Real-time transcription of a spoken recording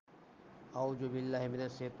अऊज़ु बिल्लाहि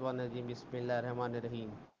मिनश्शैतानिर्रजीम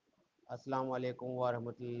बिस्मिल्लाहिर्रहमानिर्रहीम। अस्सलामु अलैकुम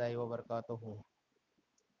वरहमतुल्लाहि वबरकातुहू।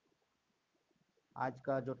 आज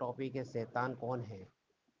का जो टॉपिक है शैतान कौन है,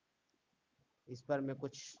 इस पर मैं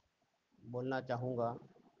कुछ बोलना चाहूँगा।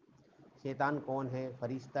 शैतान कौन है,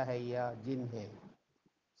 फरिश्ता है या जिन है?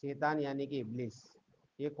 शैतान यानी कि इब्लिस,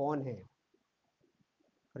 ये कौन है?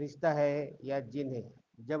 फरिश्ता है या जिन है?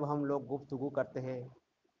 जब हम लोग गुफ्तगू करते हैं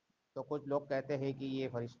तो कुछ लोग कहते हैं कि ये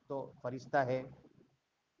फरिश्ता है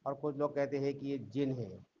और कुछ लोग कहते हैं कि ये जिन है।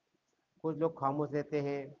 कुछ लोग खामोश रहते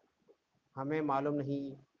हैं, हमें मालूम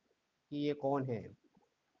नहीं कि ये कौन है।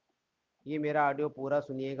 ये मेरा ऑडियो पूरा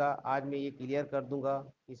सुनिएगा। आज मैं ये क्लियर कर दूंगा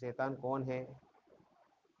कि शैतान कौन है,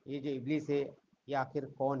 ये जो इब्लिस है ये आखिर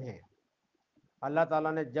कौन है। अल्लाह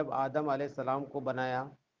ताला ने जब आदम अलैहिस्सलाम को बनाया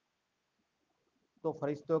तो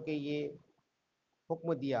फरिश्तों के ये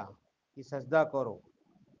हुक्म दिया कि सजदा करो।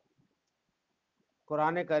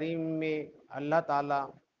 कुरान करीम में अल्लाह ताला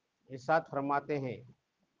इरशाद फरमाते हैं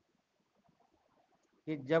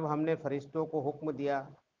कि जब हमने फरिश्तों को हुक्म दिया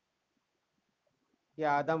कि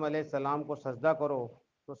आदम अलैहिस्सलाम को सजदा करो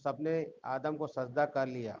तो सबने आदम को सजदा कर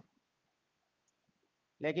लिया,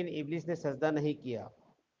 लेकिन इब्लिस ने सजदा नहीं किया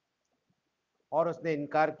और उसने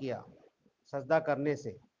इनकार किया सजदा करने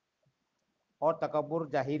से और तकब्बुर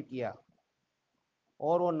जाहिर किया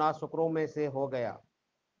और वो नाशुक्रों में से हो गया।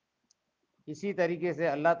 इसी तरीके से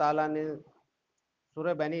अल्लाह ताला ने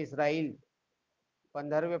सूरह बनी इसराइल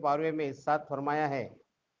 15वें पारे में इरशाद फरमाया है,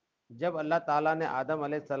 जब अल्लाह ताला ने आदम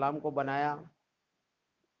अलैहिस्सलाम को बनाया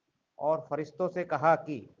और फरिश्तों से कहा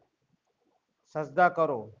कि सजदा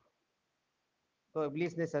करो, तो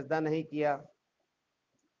इब्लिस ने सजदा नहीं किया।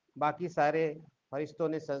 बाकी सारे फरिश्तों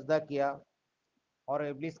ने सजदा किया और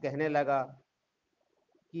इब्लिस कहने लगा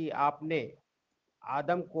कि आपने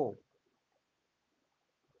आदम को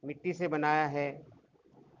मिट्टी से बनाया है,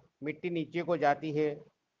 मिट्टी नीचे को जाती है,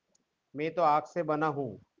 मैं तो आग से बना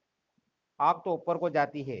हूँ, आग तो ऊपर को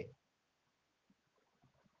जाती है,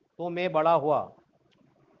 तो मैं बड़ा हुआ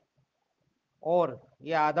और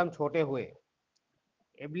ये आदम छोटे हुए।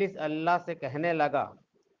 इब्लिस अल्लाह से कहने लगा,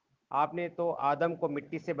 आपने तो आदम को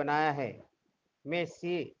मिट्टी से बनाया है, मैं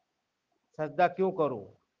इससे सजदा क्यों करूं?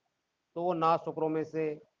 तो वो नाशुक्रों में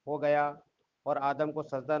से हो गया और आदम को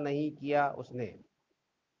सजदा नहीं किया उसने।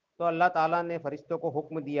 तो अल्लाह ताला ने फरिश्तों को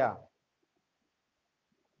हुक्म दिया,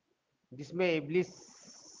 जिसमें इब्लिस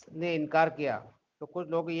ने इनकार किया। तो कुछ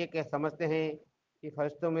लोग ये कह समझते हैं कि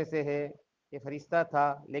फरिश्तों में से है, ये फरिश्ता था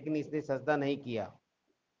लेकिन इसने सजदा नहीं किया।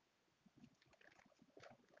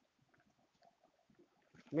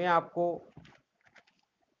 मैं आपको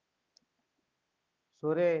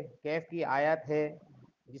सूरह कैफ की आयत है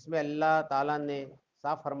जिसमें अल्लाह ताला ने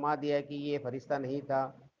साफ फरमा दिया कि ये फरिश्ता नहीं था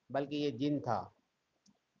बल्कि ये जिन था।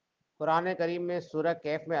 कुरान करीम में सूरह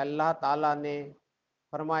कैफ में अल्लाह ताला ने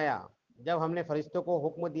फरमाया, जब हमने फरिश्तों को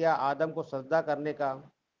हुक्म दिया आदम को सजदा करने का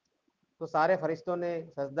तो सारे फरिश्तों ने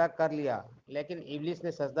सजदा कर लिया, लेकिन इब्लिस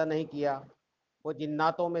ने सजदा नहीं किया। वो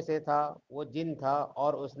जिन्नातों में से था, वो जिन था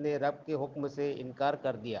और उसने रब के हुक्म से इनकार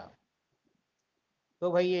कर दिया।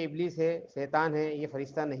 तो भाई ये इब्लिस है, शैतान है, ये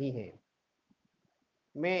फरिश्ता नहीं है।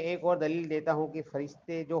 मैं एक और दलील देता हूँ कि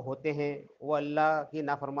फरिश्ते जो होते हैं वो अल्लाह की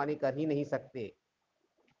नाफरमानी कर ही नहीं सकते।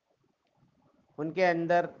 उनके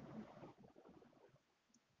अंदर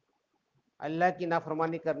अल्लाह की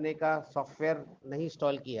नाफरमानी करने का सॉफ्टवेयर नहीं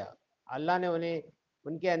इंस्टॉल किया। अल्लाह ने उन्हें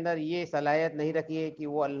उनके अंदर ये सलाहियत नहीं रखी है कि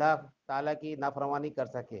वो अल्लाह ताला की नाफरमानी कर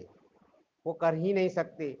सके। वो कर ही नहीं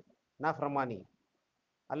सकते नाफरमानी।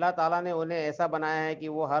 अल्लाह ताला ने उन्हें ऐसा बनाया है कि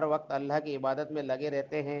वो हर वक्त अल्लाह की इबादत में लगे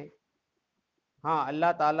रहते हैं। हाँ,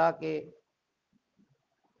 अल्लाह ताला के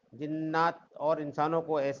जिन्नात और इंसानों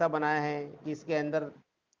को ऐसा बनाया है कि इसके अंदर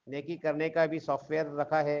नेकी करने का भी सॉफ्टवेयर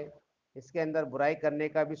रखा है, इसके अंदर बुराई करने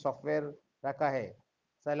का भी सॉफ्टवेयर रखा है,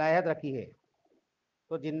 सलाहियत रखी है।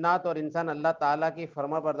 तो जिन्नात और इंसान अल्लाह ताला की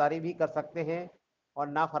फरमाबरदारी भी कर सकते हैं और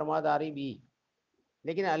नाफरमादारी भी।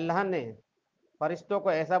 लेकिन अल्लाह ने फरिश्तों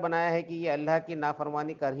को ऐसा बनाया है कि ये अल्लाह की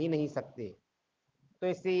नाफरमानी कर ही नहीं सकते। तो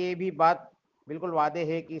इससे ये भी बात बिल्कुल वादे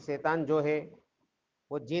है कि शैतान जो है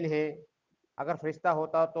वो जिन है। अगर फरिश्ता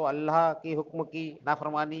होता तो अल्लाह की हुक्म की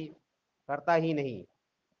नाफरमानी करता ही नहीं।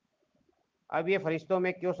 अब ये फरिश्तों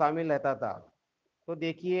में क्यों शामिल रहता था? तो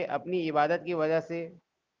देखिए, अपनी इबादत की वजह से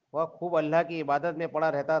वह खूब अल्लाह की इबादत में पड़ा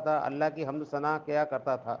रहता था, अल्लाह की हम्द सना किया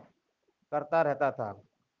करता रहता था।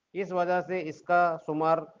 इस वजह से इसका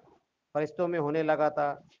शुमार फरिश्तों में होने लगा था।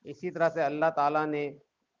 इसी तरह से अल्लाह ताला ने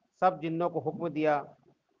सब जिन्नों को हुक्म दिया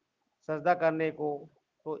सजदा करने को,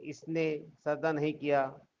 तो इसने सजदा नहीं किया।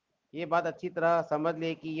 ये बात अच्छी तरह समझ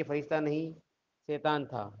ले कि ये फरिश्ता नहीं, शैतान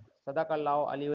था। सदाकल्लाहु अली